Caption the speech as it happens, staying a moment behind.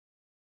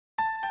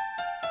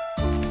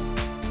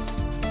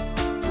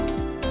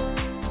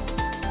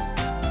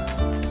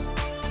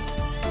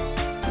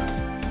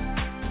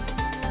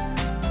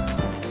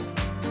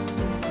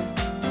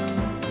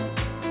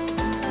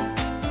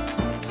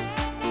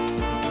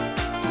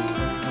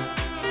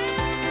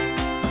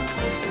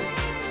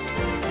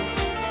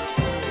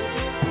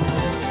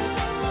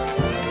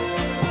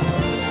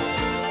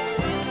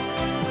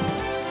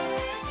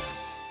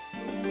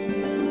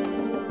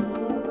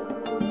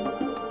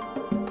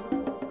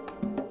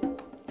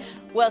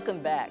Welcome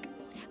back.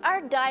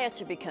 Our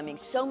diets are becoming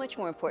so much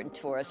more important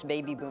for us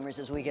baby boomers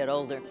as we get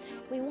older.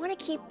 We want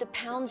to keep the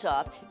pounds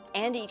off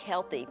and eat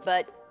healthy,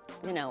 but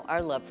you know,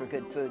 our love for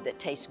good food that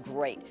tastes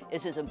great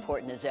is as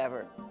important as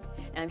ever.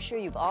 And I'm sure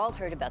you've all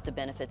heard about the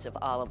benefits of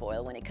olive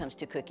oil when it comes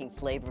to cooking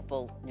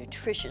flavorful,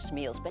 nutritious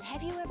meals, but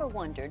have you ever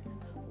wondered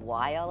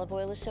why olive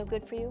oil is so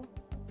good for you?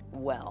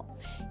 Well,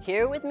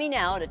 here with me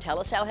now to tell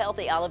us how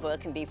healthy olive oil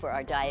can be for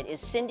our diet is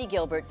Cindy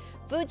Gilbert,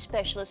 food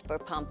specialist for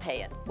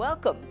Pompeian.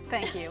 Welcome.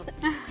 Thank you.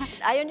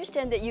 I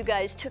understand that you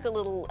guys took a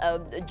little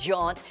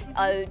jaunt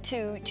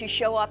to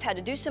show off how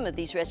to do some of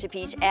these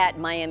recipes at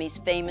Miami's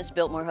famous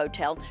Biltmore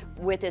Hotel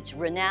with its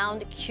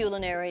renowned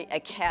culinary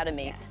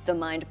academy. Yes. The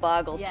mind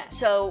boggles. Yes.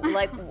 So,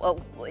 like,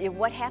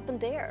 what happened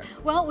there?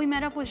 Well, we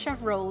met up with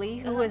Chef Rowley,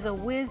 who is a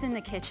whiz in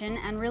the kitchen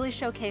and really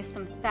showcased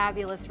some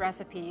fabulous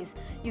recipes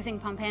using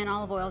Pompeian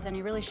olive oils, and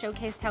he really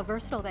showcased how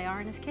versatile they are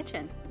in his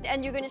kitchen.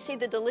 And you're going to see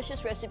the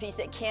delicious recipes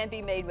that can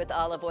be made with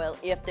olive oil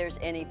if there's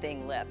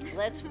anything left.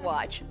 Let's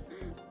watch.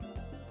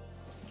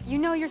 You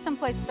know you're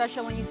someplace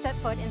special when you set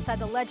foot inside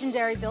the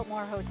legendary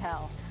Biltmore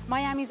Hotel.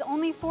 Miami's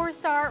only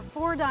 4-star,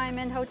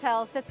 4-diamond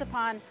hotel sits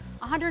upon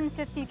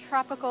 150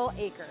 tropical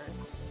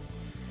acres.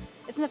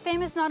 It's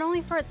famous not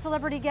only for its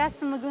celebrity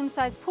guests and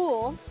lagoon-sized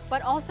pool,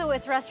 but also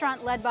its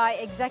restaurant led by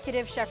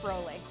executive Chef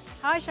Rowley.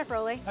 Hi, Chef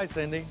Rowley. Hi,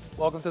 Cindy.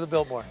 Welcome to the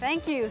Biltmore.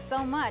 Thank you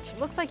so much.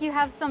 Looks like you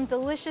have some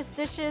delicious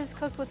dishes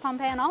cooked with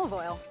Pompeian olive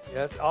oil.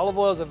 Yes, olive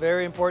oil is a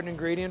very important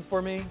ingredient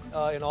for me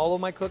in all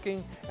of my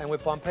cooking. And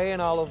with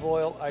Pompeian olive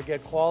oil, I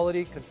get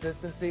quality,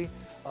 consistency,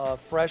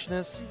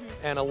 freshness,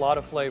 and a lot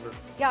of flavor.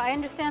 Yeah, I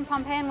understand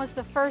Pompeian was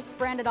the first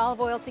branded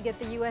olive oil to get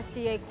the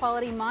USDA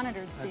quality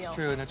monitored seal. That's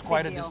true, and it's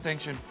quite a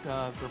distinction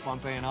for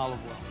Pompeian olive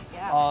oil.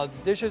 Yeah.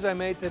 The dishes I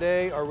made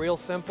today are real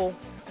simple.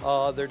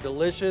 They're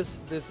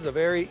delicious. This is a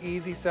very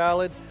easy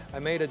salad. I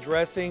made a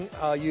dressing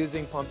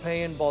using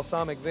Pompeian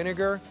balsamic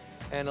vinegar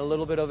and a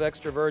little bit of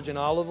extra virgin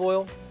olive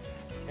oil.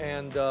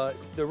 And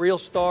the real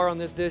star on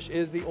this dish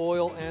is the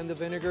oil and the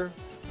vinegar.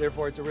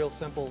 Therefore, it's a real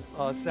simple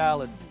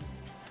salad.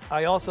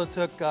 I also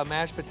took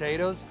mashed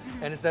potatoes,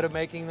 and instead of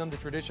making them the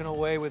traditional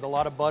way with a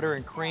lot of butter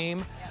and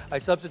cream, I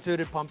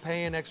substituted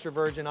Pompeian extra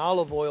virgin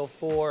olive oil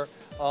for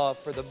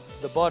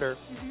the butter.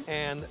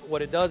 And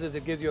what it does is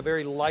it gives you a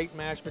very light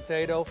mashed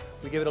potato.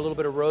 We give it a little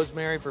bit of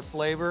rosemary for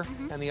flavor,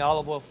 and the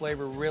olive oil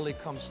flavor really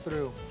comes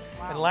through.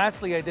 Wow. And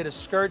lastly, I did a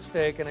skirt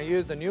steak, and I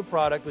used a new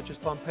product, which is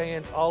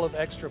Pompeian's Olive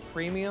Extra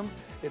Premium.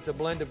 It's a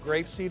blend of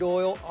grapeseed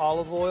oil,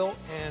 olive oil,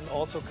 and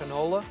also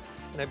canola.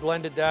 And I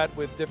blended that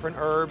with different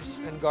herbs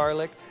and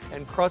garlic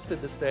and crusted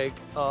the steak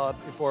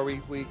before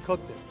we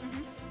cooked it.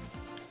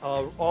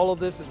 All of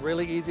this is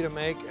really easy to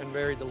make and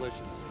very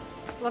delicious.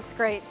 Looks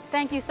great.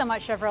 Thank you so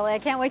much, Chef Rowley. I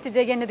can't wait to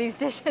dig into these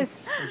dishes.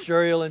 I'm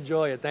sure you'll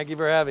enjoy it. Thank you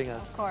for having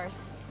us. Of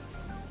course.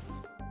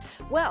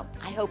 Well,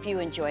 I hope you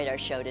enjoyed our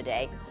show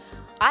today.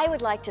 I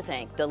would like to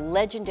thank the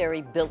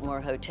legendary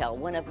Biltmore Hotel,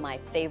 one of my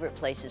favorite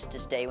places to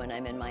stay when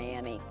I'm in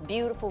Miami.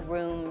 Beautiful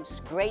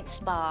rooms, great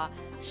spa,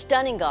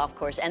 stunning golf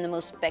course, and the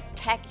most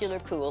spectacular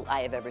pool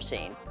I have ever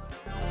seen.